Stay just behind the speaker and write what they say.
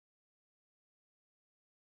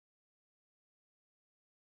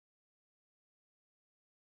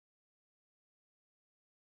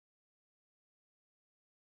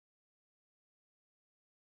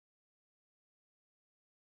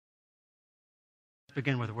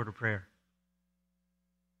Begin with a word of prayer.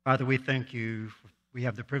 Father, we thank you. We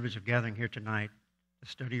have the privilege of gathering here tonight to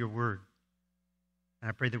study your word. And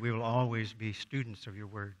I pray that we will always be students of your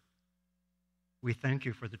word. We thank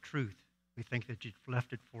you for the truth. We thank that you've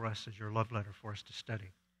left it for us as your love letter for us to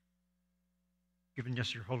study. Given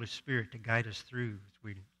us your Holy Spirit to guide us through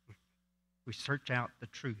as we search out the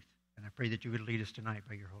truth. And I pray that you would lead us tonight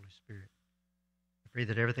by your Holy Spirit. I pray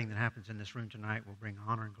that everything that happens in this room tonight will bring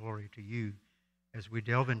honor and glory to you as we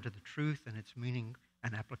delve into the truth and its meaning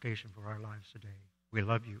and application for our lives today. We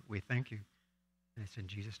love you. We thank you. And it's in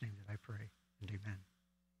Jesus' name that I pray. And amen.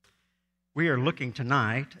 We are looking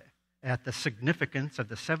tonight at the significance of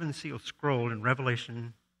the seven-sealed scroll in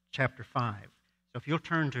Revelation chapter 5. So if you'll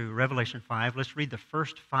turn to Revelation 5, let's read the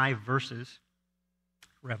first 5 verses.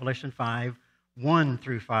 Revelation 5, 1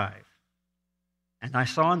 through 5. And I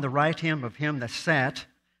saw in the right hand of him that sat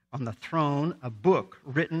on the throne a book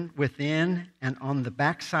written within and on the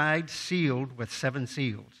backside sealed with 7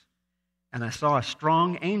 seals. And I saw a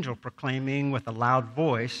strong angel proclaiming with a loud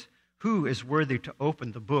voice, "Who is worthy to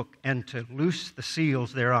open the book and to loose the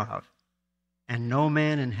seals thereof?" And no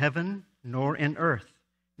man in heaven nor in earth,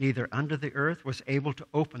 neither under the earth, was able to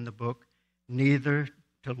open the book, neither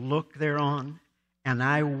to look thereon. And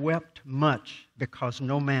I wept much because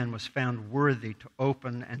no man was found worthy to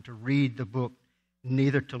open and to read the book,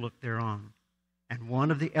 neither to look thereon. And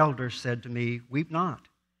one of the elders said to me, "Weep not.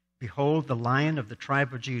 Behold, the Lion of the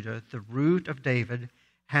tribe of Judah, the Root of David,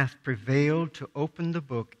 hath prevailed to open the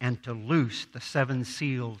book and to loose the 7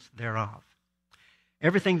 seals thereof."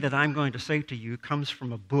 Everything that I'm going to say to you comes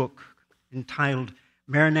from a book entitled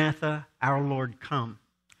Maranatha, Our Lord Come.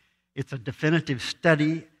 It's a definitive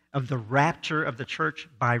study of the rapture of the church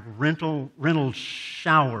by Reynolds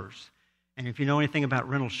Showers. And if you know anything about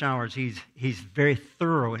Reynolds Showers, he's very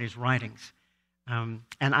thorough in his writings. And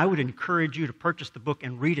I would encourage you to purchase the book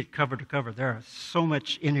and read it cover to cover. There is so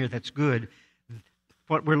much in here that's good.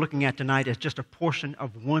 What we're looking at tonight is just a portion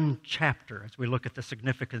of one chapter as we look at the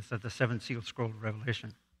significance of the 7-sealed scroll of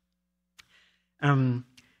Revelation. And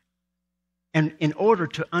in order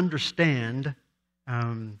to understand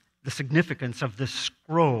the significance of this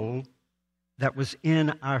scroll that was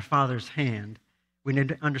in our Father's hand, we need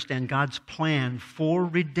to understand God's plan for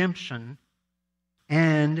redemption,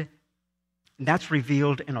 and that's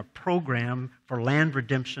revealed in a program for land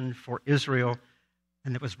redemption for Israel,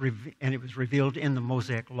 and it was revealed in the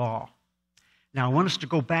Mosaic Law. Now, I want us to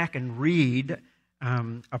go back and read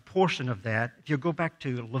a portion of that. If you go back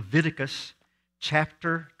to Leviticus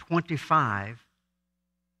chapter 25,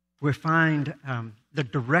 we find the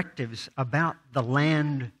directives about the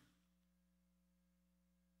land.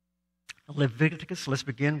 Leviticus, let's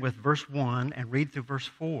begin with verse 1 and read through verse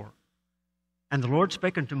 4. And the Lord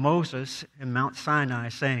spake unto Moses in Mount Sinai,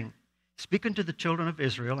 saying, "Speak unto the children of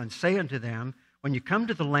Israel, and say unto them, When you come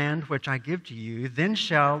to the land which I give to you, then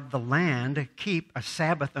shall the land keep a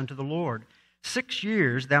Sabbath unto the Lord. 6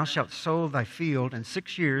 years thou shalt sow thy field, and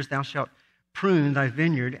 6 years thou shalt prune thy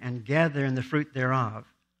vineyard, and gather in the fruit thereof.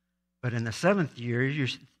 But in the 7th year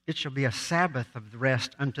it shall be a Sabbath of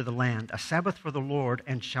rest unto the land, a Sabbath for the Lord,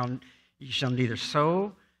 and you shall neither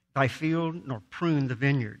sow thy field nor prune the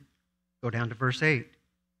vineyard." Go down to verse 8.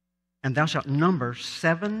 "And thou shalt number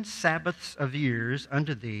 7 Sabbaths of years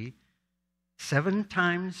unto thee, 7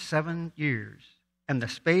 times 7 years. And the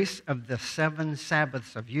space of the 7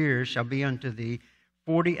 Sabbaths of years shall be unto thee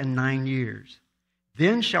 49 years.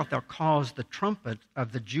 Then shalt thou cause the trumpet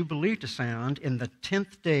of the Jubilee to sound in the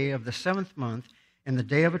 10th day of the 7th month, in the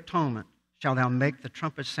day of atonement shalt thou make the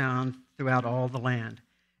trumpet sound throughout all the land.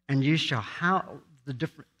 And ye shall hallow the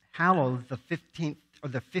 15th or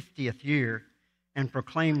the 50th year, and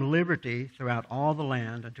proclaim liberty throughout all the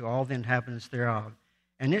land unto all the inhabitants thereof.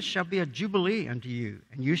 And it shall be a jubilee unto you,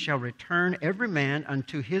 and you shall return every man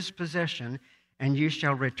unto his possession, and you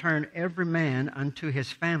shall return every man unto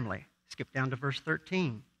his family." Skip down to verse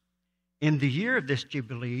 13. "In the year of this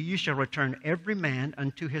jubilee you shall return every man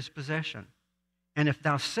unto his possession. And if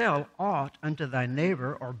thou sell aught unto thy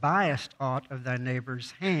neighbor, or buyest aught of thy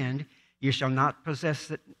neighbor's hand, you shall not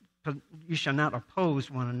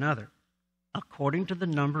oppose one another. According to the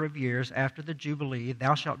number of years after the Jubilee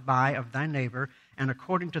thou shalt buy of thy neighbor, and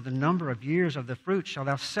according to the number of years of the fruit shalt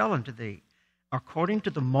thou sell unto thee. According to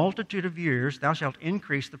the multitude of years thou shalt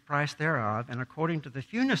increase the price thereof, and according to the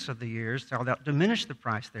fewness of the years shalt thou diminish the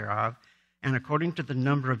price thereof, and according to the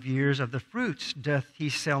number of years of the fruits doth he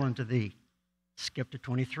sell unto thee." Skip to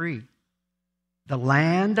 23. "The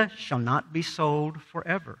land shall not be sold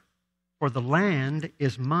forever, for the land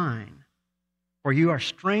is mine. For you are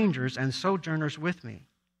strangers and sojourners with me.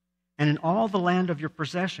 And in all the land of your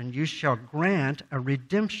possession you shall grant a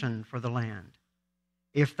redemption for the land.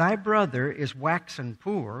 If thy brother is waxen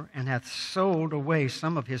poor, and hath sold away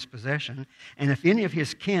some of his possession, and if any of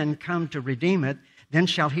his kin come to redeem it, then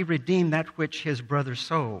shall he redeem that which his brother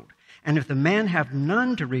sold. And if the man have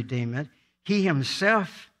none to redeem it, he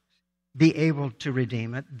himself be able to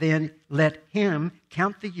redeem it, then let him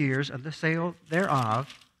count the years of the sale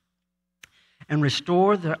thereof, and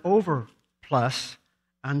restore the overplus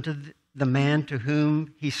unto the man to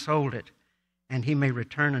whom he sold it, and he may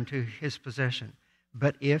return unto his possession.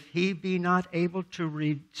 But if he be not able to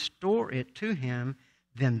restore it to him,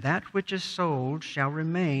 then that which is sold shall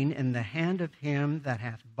remain in the hand of him that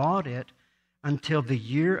hath bought it until the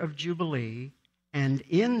year of Jubilee, and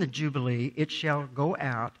in the Jubilee it shall go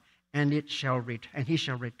out, and he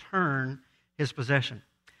shall return his possession.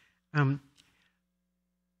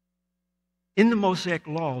 In the Mosaic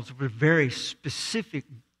laws were very specific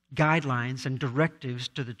guidelines and directives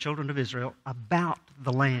to the children of Israel about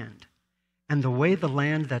the land and the way the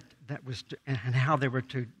land that was and how they were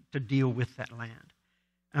to deal with that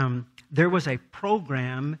land. There was a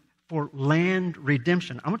program for land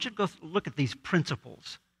redemption. I want you to go look at these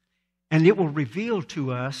principles, and it will reveal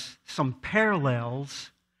to us some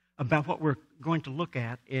parallels about what we're going to look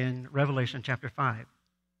at in Revelation chapter 5.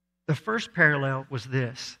 The first parallel was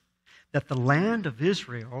this, that the land of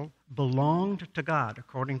Israel belonged to God,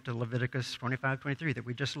 according to Leviticus 25:23 that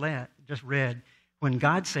we just read, when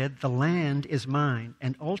God said, the land is mine,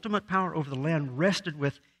 and ultimate power over the land rested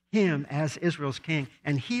with him as Israel's king,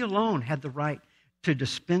 and he alone had the right to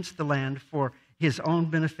dispense the land for his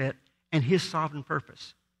own benefit and his sovereign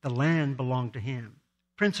purpose. The land belonged to him.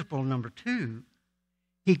 Principle number 2,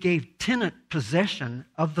 he gave tenant possession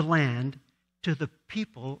of the land to the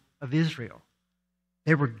people of Israel.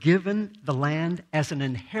 They were given the land as an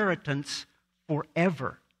inheritance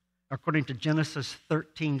forever, according to Genesis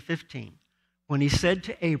 13:15. When he said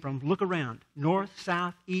to Abram, look around, north,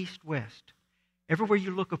 south, east, west. Everywhere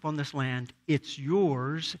you look upon this land, it's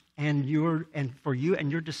yours and for you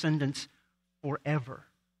and your descendants forever.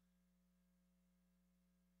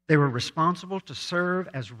 They were responsible to serve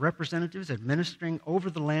as representatives, administering over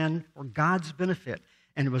the land for God's benefit.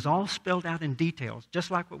 And it was all spelled out in details,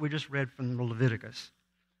 just like what we just read from Leviticus.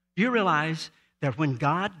 Do you realize that when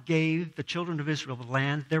God gave the children of Israel the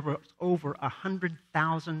land, there were over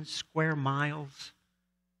 100,000 square miles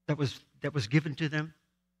that was given to them?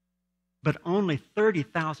 But only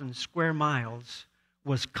 30,000 square miles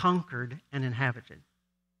was conquered and inhabited.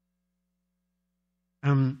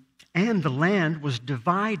 And the land was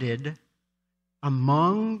divided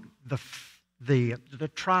among the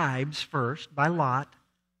tribes first by lot.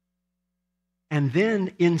 And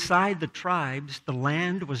then inside the tribes, the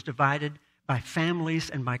land was divided by families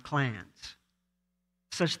and by clans,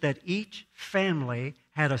 such that each family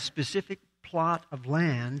had a specific plot of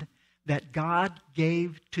land that God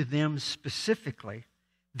gave to them specifically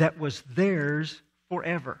that was theirs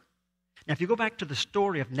forever. Now, if you go back to the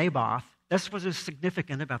story of Naboth, that's what is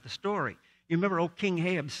significant about the story. You remember old King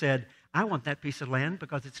Ahab said, I want that piece of land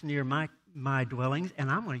because it's near my dwellings, and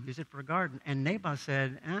I'm going to use it for a garden. And Naboth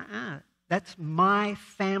said, that's my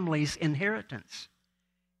family's inheritance.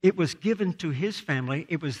 It was given to his family.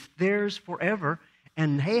 It was theirs forever,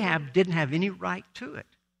 and Ahab didn't have any right to it.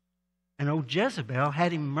 And old Jezebel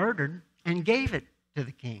had him murdered and gave it to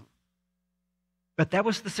the king. But that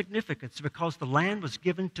was the significance, because the land was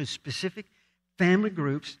given to specific family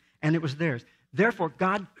groups, and it was theirs. Therefore,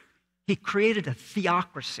 God, he created a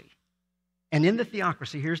theocracy. And in the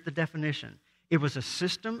theocracy, here's the definition. It was a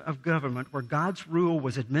system of government where God's rule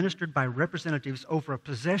was administered by representatives over a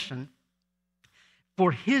possession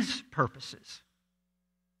for his purposes.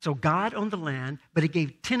 So God owned the land, but he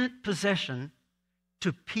gave tenant possession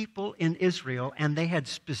to people in Israel, and they had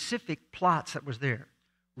specific plots that was there.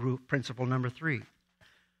 Principle number 3.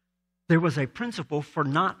 There was a principle for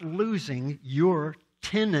not losing your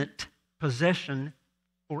tenant possession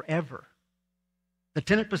forever. The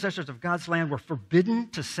tenant possessors of God's land were forbidden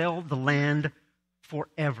to sell the land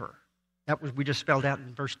forever. That was, we just spelled out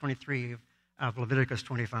in verse 23 of Leviticus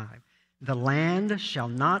 25. The land shall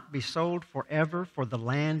not be sold forever, for the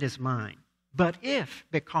land is mine. But if,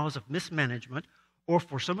 because of mismanagement or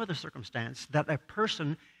for some other circumstance, that a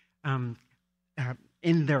person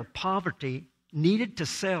in their poverty needed to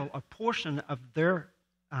sell a portion of their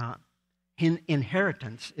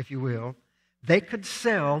inheritance, if you will, they could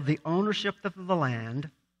sell the ownership of the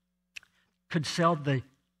land, could sell the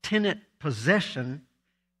tenant possession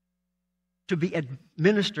to be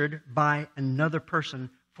administered by another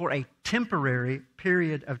person for a temporary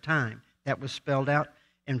period of time. That was spelled out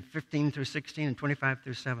in 15 through 16 and 25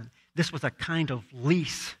 through 7. This was a kind of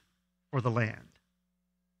lease for the land.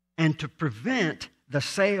 And to prevent the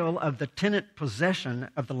sale of the tenant possession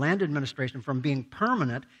of the land administration from being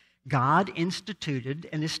permanent, God instituted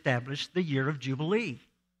and established the year of Jubilee.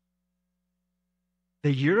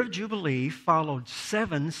 The year of Jubilee followed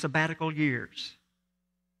 7 sabbatical years.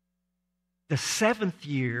 The 7th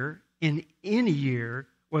year in any year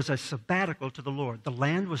was a sabbatical to the Lord. The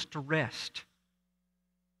land was to rest.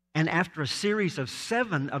 And after a series of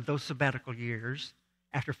 7 of those sabbatical years,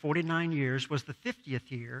 after 49 years, was the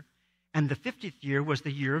 50th year, and the 50th year was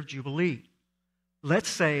the year of Jubilee. Let's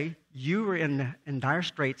say you were in dire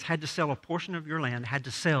straits, had to sell a portion of your land, had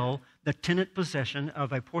to sell the tenant possession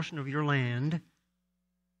of a portion of your land.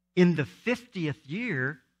 In the 50th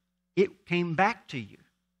year, it came back to you.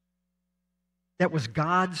 That was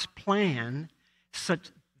God's plan, such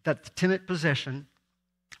that the tenant possession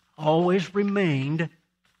always remained,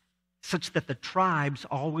 such that the tribes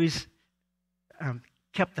always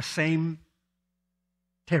kept the same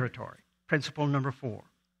territory. Principle number 4.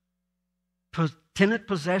 Tenant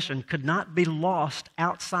possession could not be lost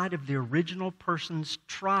outside of the original person's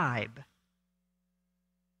tribe.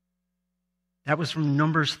 That was from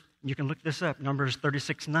Numbers, you can look this up, Numbers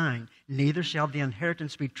 36:9. Neither shall the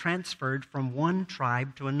inheritance be transferred from one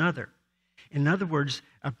tribe to another. In other words,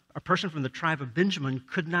 a person from the tribe of Benjamin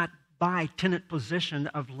could not buy tenant possession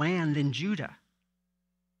of land in Judah.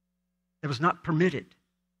 That was not permitted.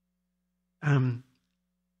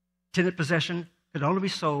 Tenant possession could only be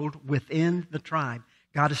sold within the tribe.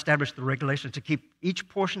 God established the regulations to keep each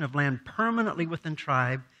portion of land permanently within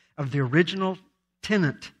tribe of the original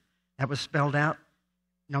tenant. That was spelled out,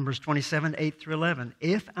 Numbers 27:8-11.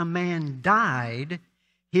 If a man died,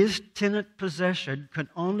 his tenant possession could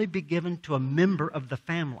only be given to a member of the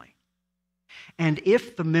family. And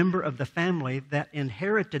if the member of the family that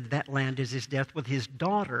inherited that land at his death was his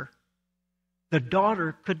daughter, the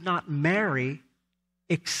daughter could not marry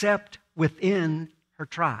except within her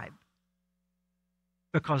tribe.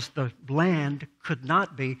 Because the land could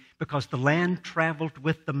not be, because the land traveled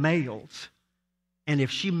with the males. And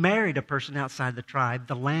if she married a person outside the tribe,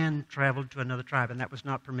 the land traveled to another tribe, and that was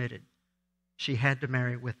not permitted. She had to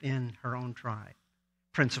marry within her own tribe.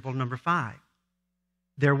 Principle number 5.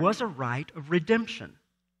 There was a right of redemption.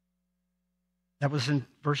 That was in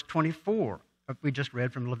verse 24, we just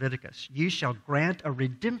read from Leviticus. You shall grant a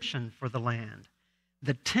redemption for the land.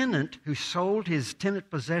 The tenant who sold his tenant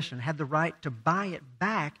possession had the right to buy it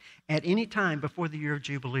back at any time before the year of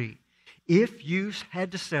Jubilee. If you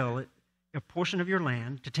had to sell it, a portion of your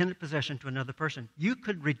land to tenant possession to another person, you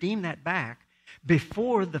could redeem that back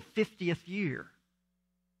before the 50th year.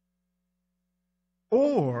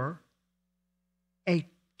 Or a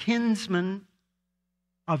kinsman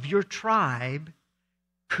of your tribe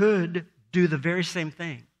could do the very same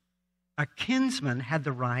thing. A kinsman had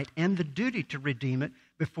the right and the duty to redeem it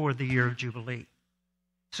before the year of Jubilee.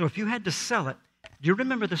 So if you had to sell it, do you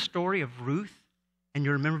remember the story of Ruth? And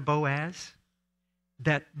you remember Boaz?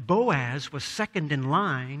 That Boaz was second in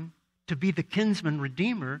line to be the kinsman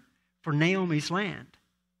redeemer for Naomi's land.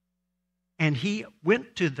 And he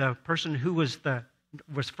went to the person who was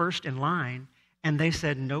first in line, and they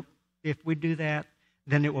said, nope, if we do that,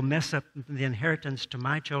 then it will mess up the inheritance to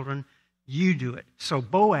my children. You do it. So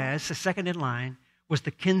Boaz, the second in line, was the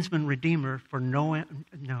kinsman redeemer for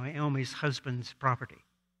Naomi's husband's property.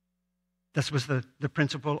 This was the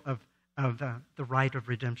principle of the right of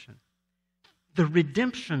redemption. The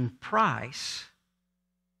redemption price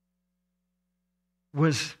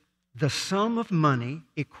was the sum of money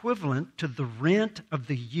equivalent to the rent of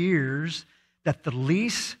the years that the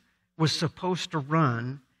lease was supposed to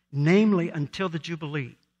run, namely until the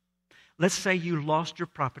Jubilee. Let's say you lost your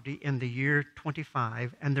property in the year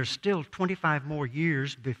 25, and there's still 25 more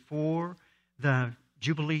years before the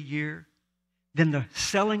Jubilee year. Then the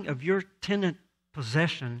selling of your tenant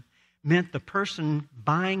possession meant the person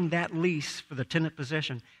buying that lease for the tenant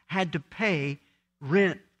possession had to pay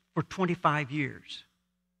rent for 25 years.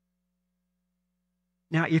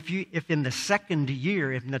 Now, if in the second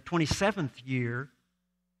year, if in the 27th year,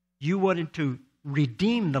 you wanted to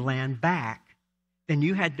redeem the land back, then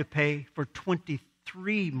you had to pay for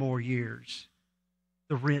 23 more years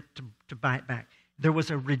the rent to buy it back. There was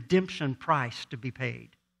a redemption price to be paid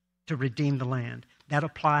to redeem the land. That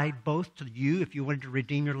applied both to you if you wanted to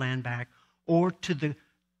redeem your land back, or to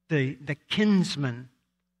the kinsman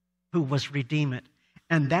who was redeem it.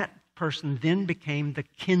 And that person then became the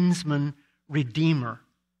kinsman redeemer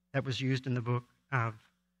that was used in the book of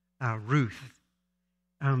Ruth.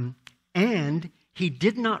 And he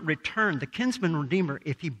did not return, the kinsman redeemer,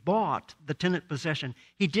 if he bought the tenant possession,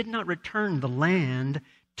 he did not return the land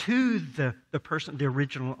to the person, the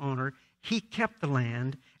original owner. He kept the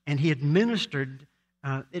land, and he administered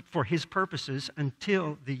it for his purposes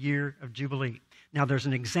until the year of Jubilee. Now, there's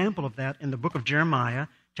an example of that in the book of Jeremiah,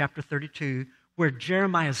 chapter 32, where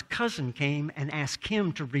Jeremiah's cousin came and asked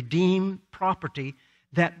him to redeem property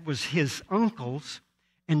that was his uncle's.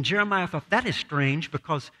 And Jeremiah thought, that is strange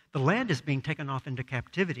because the land is being taken off into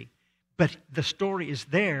captivity. But the story is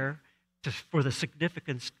there for the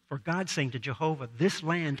significance for God saying to Jehovah, this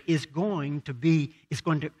land is going to be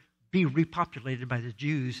repopulated by the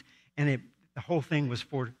Jews. And the whole thing was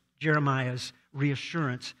for Jeremiah's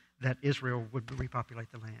reassurance that Israel would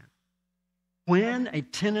repopulate the land. When a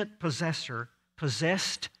tenant possessor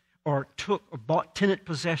possessed or took or bought tenant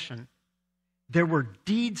possession, there were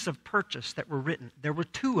deeds of purchase that were written. There were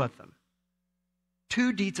two of them.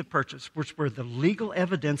 Two deeds of purchase, which were the legal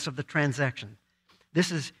evidence of the transaction.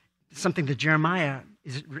 This is something that Jeremiah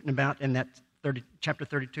is written about in that chapter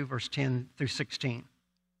 32, verse 10 through 16.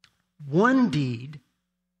 One deed,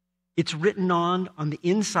 it's written on the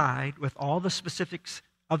inside with all the specifics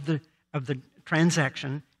of the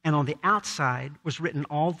transaction, and on the outside was written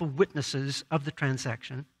all the witnesses of the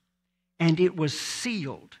transaction, and it was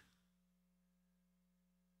sealed.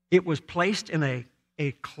 It was placed in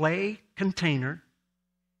a clay container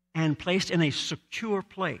and placed in a secure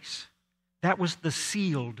place. That was the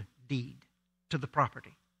sealed deed to the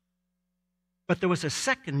property. But there was a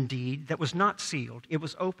second deed that was not sealed. It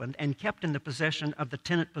was opened and kept in the possession of the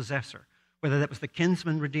tenant possessor, whether that was the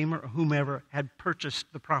kinsman redeemer or whomever had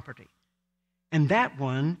purchased the property. And that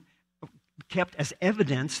one kept as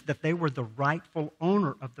evidence that they were the rightful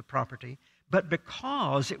owner of the property. But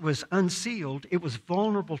because it was unsealed, it was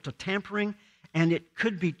vulnerable to tampering, and it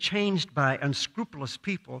could be changed by unscrupulous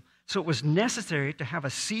people. So it was necessary to have a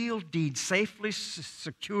sealed deed safely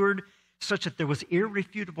secured such that there was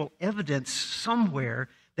irrefutable evidence somewhere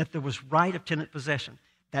that there was right of tenant possession.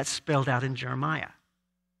 That's spelled out in Jeremiah.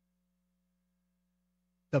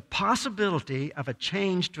 The possibility of a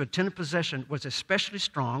change to a tenant possession was especially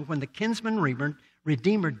strong when the kinsman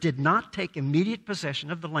redeemer did not take immediate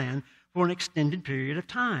possession of the land for an extended period of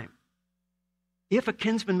time. If a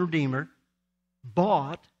kinsman redeemer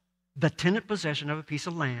bought the tenant possession of a piece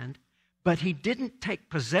of land, but he didn't take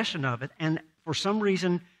possession of it and for some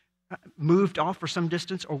reason moved off for some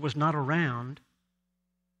distance or was not around,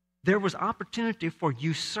 there was opportunity for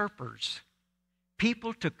usurpers,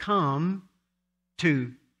 people to come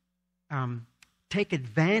to take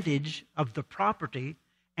advantage of the property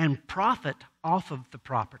and profit off of the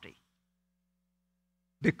property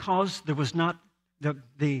because there was not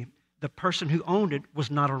the person who owned it was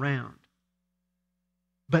not around.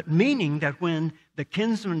 But meaning that when the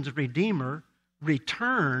kinsman's redeemer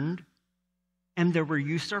returned and there were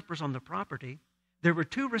usurpers on the property, there were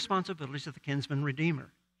two responsibilities of the kinsman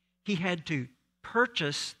redeemer. He had to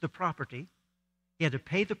purchase the property, he had to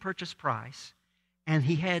pay the purchase price, and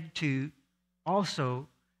he had to also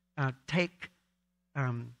take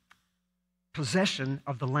possession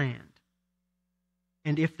of the land.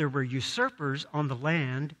 And if there were usurpers on the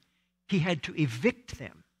land, he had to evict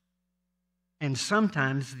them. And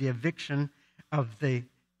sometimes the eviction of the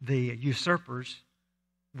usurpers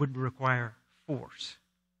would require force.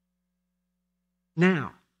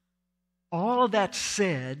 Now, all of that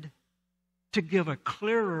said to give a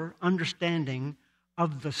clearer understanding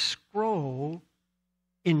of the scroll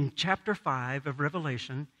in chapter 5 of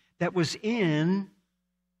Revelation that was in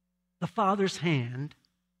the Father's hand.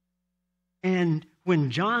 And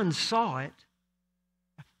when John saw it,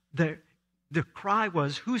 the cry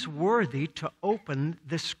was, who's worthy to open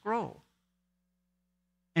this scroll?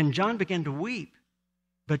 And John began to weep.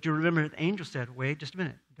 But you remember the angel said, wait just a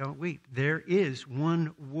minute, don't weep. There is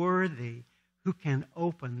one worthy who can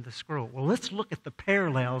open the scroll. Well, let's look at the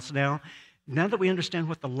parallels now. Now that we understand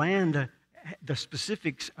what the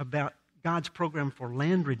specifics about God's program for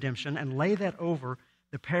land redemption, and lay that over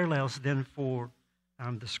the parallels then for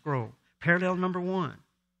the scroll. Parallel number 1.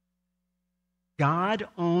 God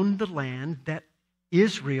owned the land that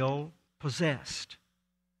Israel possessed.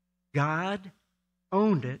 God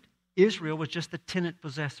owned it. Israel was just the tenant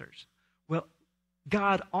possessors. Well,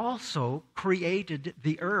 God also created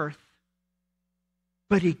the earth,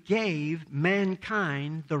 but he gave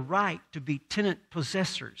mankind the right to be tenant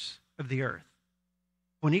possessors of the earth.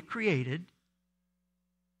 When he created,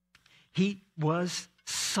 he was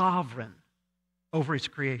sovereign over his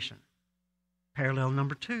creation. Parallel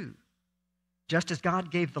number 2. Just as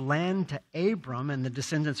God gave the land to Abram and the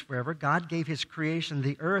descendants forever, God gave his creation,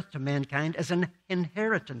 the earth, to mankind as an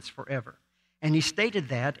inheritance forever. And he stated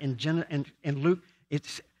that in Luke,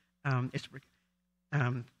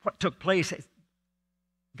 what took place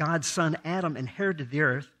God's son Adam inherited the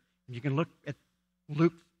earth. You can look at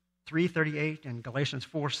Luke 3:38 and Galatians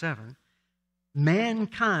 4:7.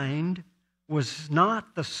 Mankind was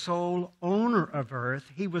not the sole owner of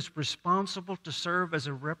earth. He was responsible to serve as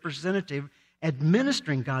a representative,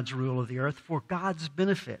 administering God's rule of the earth for God's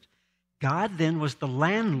benefit. God then was the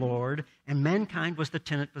landlord, and mankind was the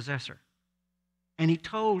tenant possessor. And he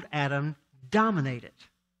told Adam, dominate it,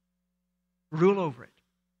 rule over it.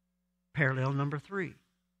 Parallel number 3.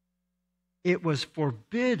 It was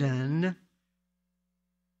forbidden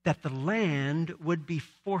that the land would be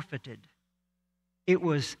forfeited. It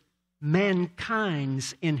was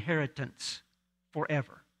mankind's inheritance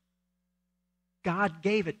forever. God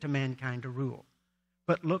gave it to mankind to rule.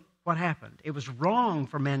 But look what happened. It was wrong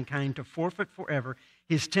for mankind to forfeit forever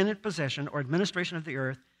his tenant possession or administration of the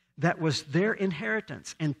earth that was their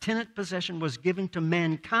inheritance. And tenant possession was given to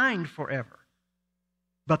mankind forever.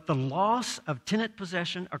 But the loss of tenant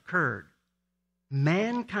possession occurred.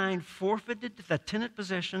 Mankind forfeited the tenant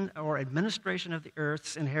possession or administration of the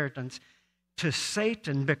earth's inheritance to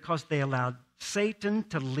Satan because they allowed Satan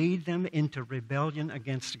to lead them into rebellion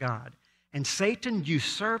against God. And Satan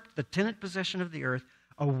usurped the tenant possession of the earth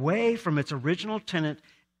away from its original tenant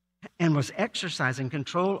and was exercising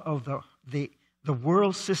control of the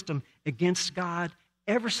world system against God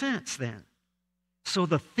ever since then. So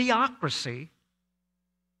the theocracy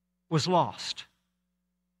was lost.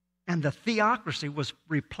 And the theocracy was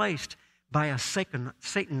replaced by a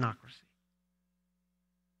Satanocracy.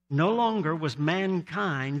 No longer was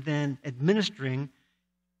mankind then administering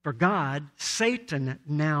for God. Satan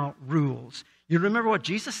now rules. You remember what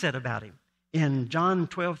Jesus said about him in John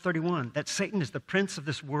 12:31, that Satan is the prince of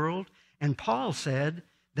this world. And Paul said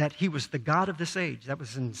that he was the God of this age. That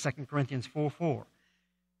was in 2 Corinthians 4:4.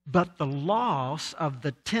 But the loss of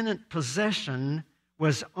the tenant possession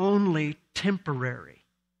was only temporary.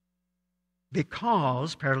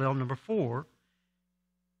 Because, parallel number 4,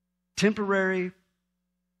 the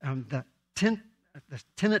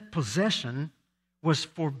tenant possession was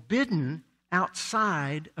forbidden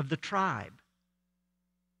outside of the tribe.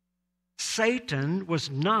 Satan was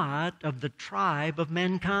not of the tribe of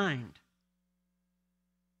mankind.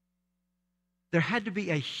 There had to be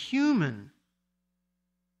a human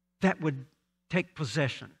that would take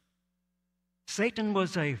possession. Satan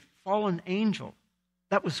was a fallen angel.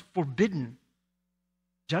 That was forbidden.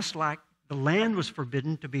 Just like the land was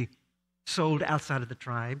forbidden to be sold outside of the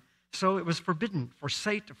tribe, so it was forbidden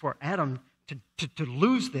for Adam to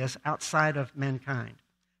lose this outside of mankind.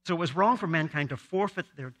 So it was wrong for mankind to forfeit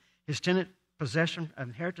his tenant possession,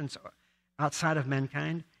 inheritance outside of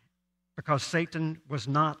mankind, because Satan was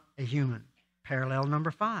not a human. Parallel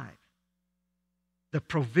number 5. The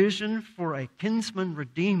provision for a kinsman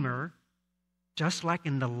redeemer, just like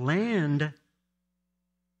in the land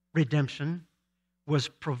redemption, was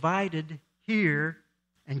provided here,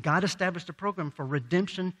 and God established a program for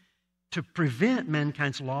redemption to prevent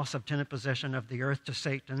mankind's loss of tenant possession of the earth to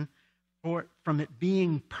Satan from it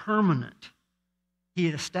being permanent. He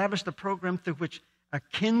had established a program through which a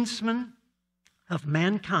kinsman of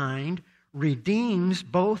mankind redeems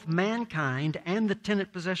both mankind and the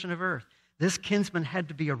tenant possession of earth. This kinsman had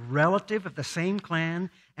to be a relative of the same clan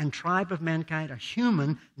and tribe of mankind, a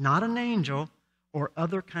human, not an angel or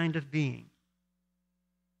other kind of being.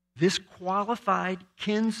 This qualified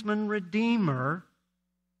kinsman redeemer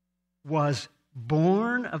was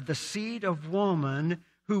born of the seed of woman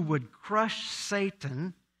who would crush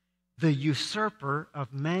Satan, the usurper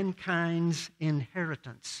of mankind's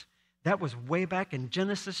inheritance. That was way back in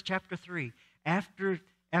Genesis chapter 3. After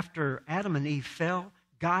Adam and Eve fell,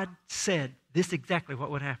 God said this exactly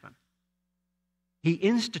what would happen. He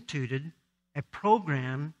instituted a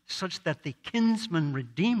program such that the kinsman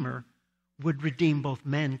redeemer would redeem both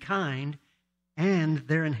mankind and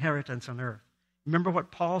their inheritance on earth. Remember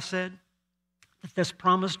what Paul said? That this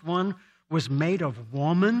promised one was made of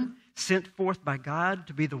woman, sent forth by God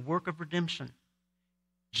to be the work of redemption.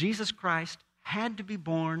 Jesus Christ had to be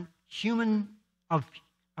born a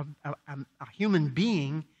human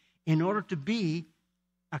being in order to be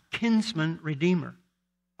a kinsman redeemer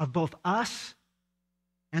of both us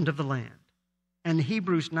and of the land. And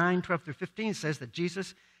Hebrews 9:12-15 says that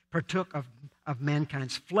Jesus partook of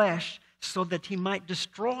mankind's flesh so that he might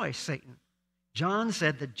destroy Satan. John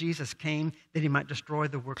said that Jesus came that he might destroy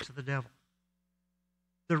the works of the devil.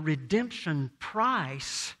 The redemption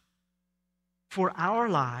price for our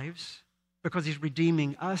lives, because he's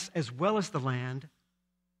redeeming us as well as the land,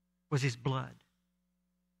 was his blood.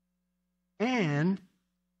 And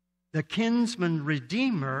the kinsman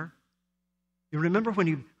redeemer You remember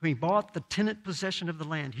when he bought the tenant possession of the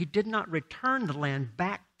land, he did not return the land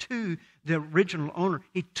back to the original owner.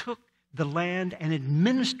 He took the land and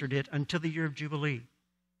administered it until the year of Jubilee.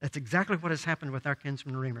 That's exactly what has happened with our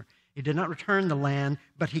kinsman redeemer. He did not return the land,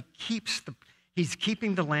 but he's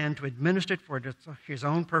keeping the land to administer it for his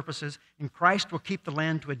own purposes, and Christ will keep the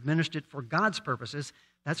land to administer it for God's purposes.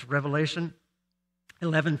 That's Revelation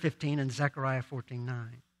 11:15 and Zechariah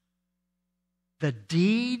 14:9. The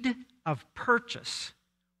deed of purchase,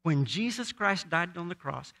 when Jesus Christ died on the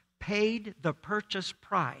cross, paid the purchase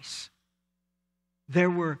price. There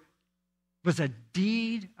was a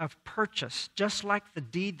deed of purchase, just like the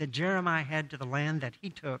deed that Jeremiah had to the land that he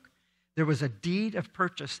took. There was a deed of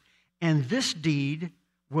purchase, and this deed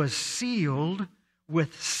was sealed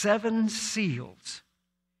with 7 seals.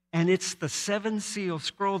 And it's the 7-seal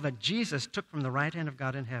scroll that Jesus took from the right hand of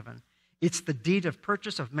God in heaven. It's the deed of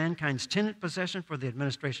purchase of mankind's tenant possession for the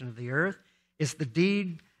administration of the earth. It's the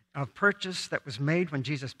deed of purchase that was made when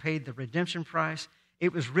Jesus paid the redemption price.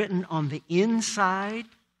 It was written on the inside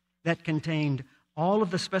that contained all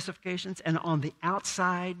of the specifications, and on the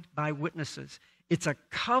outside by witnesses. It's a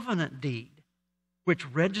covenant deed which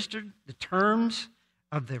registered the terms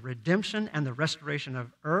of the redemption and the restoration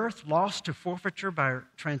of earth, lost to forfeiture by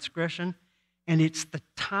transgression, and it's the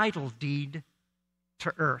title deed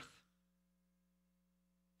to earth.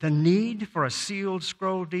 The need for a sealed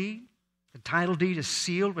scroll deed, the title deed is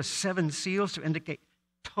sealed with 7 seals to indicate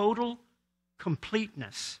total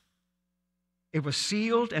completeness. It was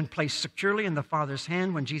sealed and placed securely in the Father's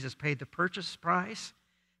hand when Jesus paid the purchase price,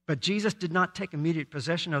 but Jesus did not take immediate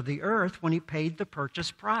possession of the earth when he paid the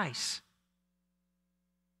purchase price.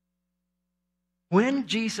 When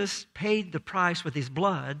Jesus paid the price with his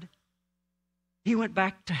blood, he went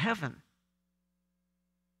back to heaven.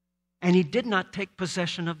 And he did not take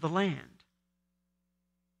possession of the land.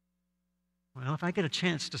 Well, if I get a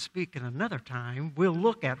chance to speak at another time, we'll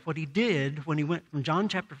look at what he did when he went from John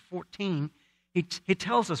chapter 14. He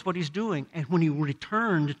tells us what he's doing, and when he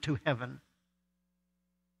returned to heaven.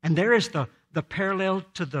 And there is the parallel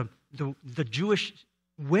to the Jewish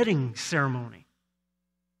wedding ceremony.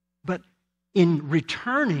 But in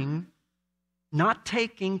returning, not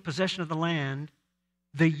taking possession of the land,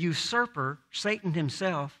 the usurper, Satan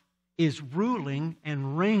himself, is ruling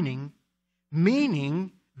and reigning,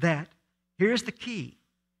 meaning that, here's the key,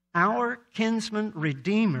 our kinsman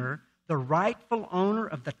redeemer, the rightful owner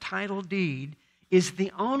of the title deed, is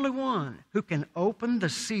the only one who can open the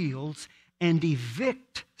seals and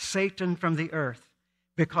evict Satan from the earth,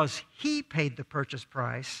 because he paid the purchase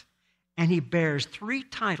price, and he bears 3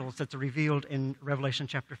 titles that's revealed in Revelation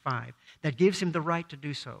chapter 5 that gives him the right to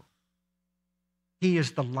do so. He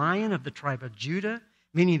is the Lion of the tribe of Judah,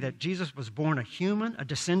 meaning that Jesus was born a human, a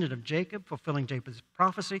descendant of Jacob, fulfilling Jacob's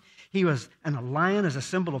prophecy. He was a lion as a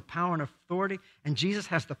symbol of power and authority, and Jesus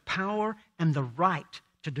has the power and the right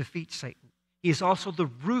to defeat Satan. He is also the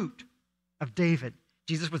root of David.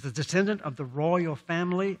 Jesus was a descendant of the royal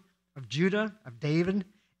family of Judah, of David,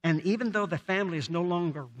 and even though the family is no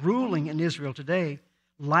longer ruling in Israel today,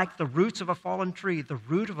 like the roots of a fallen tree, the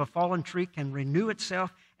root of a fallen tree can renew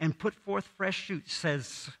itself and put forth fresh shoots,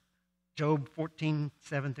 says Job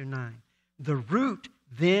 14:7-9. The root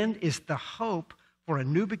then is the hope for a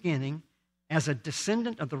new beginning. As a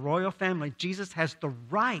descendant of the royal family, Jesus has the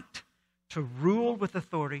right to rule with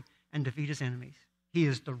authority and defeat his enemies. He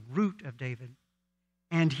is the root of David,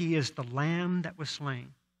 and he is the lamb that was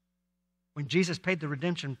slain. When Jesus paid the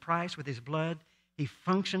redemption price with his blood, he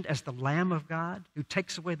functioned as the Lamb of God who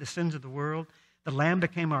takes away the sins of the world. The Lamb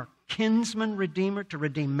became our kinsman redeemer to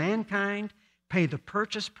redeem mankind, pay the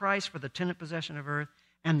purchase price for the tenant possession of earth,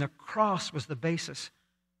 and the cross was the basis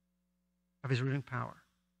of his ruling power.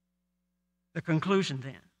 The conclusion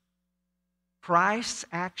then, Christ's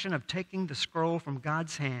action of taking the scroll from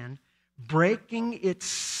God's hand, breaking its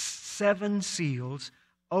 7 seals,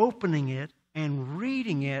 opening it, and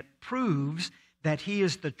reading it proves that he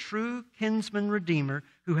is the true kinsman redeemer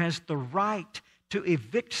who has the right to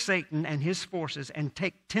evict Satan and his forces and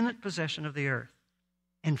take tenant possession of the earth.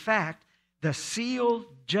 In fact, the sealed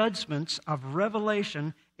judgments of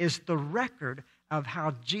Revelation is the record of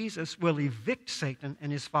how Jesus will evict Satan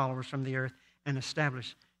and his followers from the earth and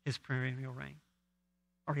establish his perennial reign,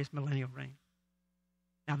 or his millennial reign.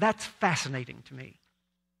 Now that's fascinating to me.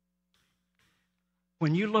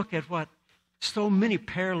 When you look at what so many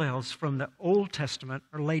parallels from the Old Testament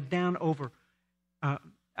are laid down over,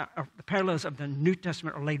 the parallels of the New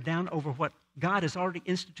Testament are laid down over what God has already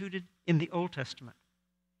instituted in the Old Testament.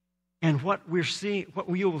 And what we're seeing, what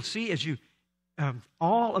you will see as you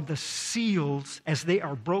all of the seals as they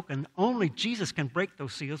are broken, only Jesus can break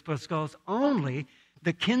those seals because only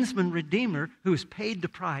the kinsman redeemer who has paid the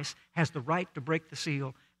price has the right to break the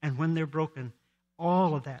seal. And when they're broken,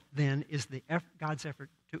 all of that then is God's effort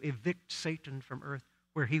to evict Satan from earth,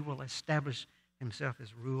 where he will establish himself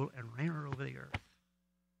as rule and reigner over the earth.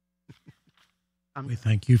 We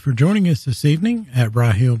thank you for joining us this evening at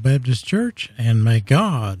Rye Hill Baptist Church, and may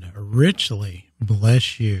God richly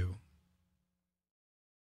bless you.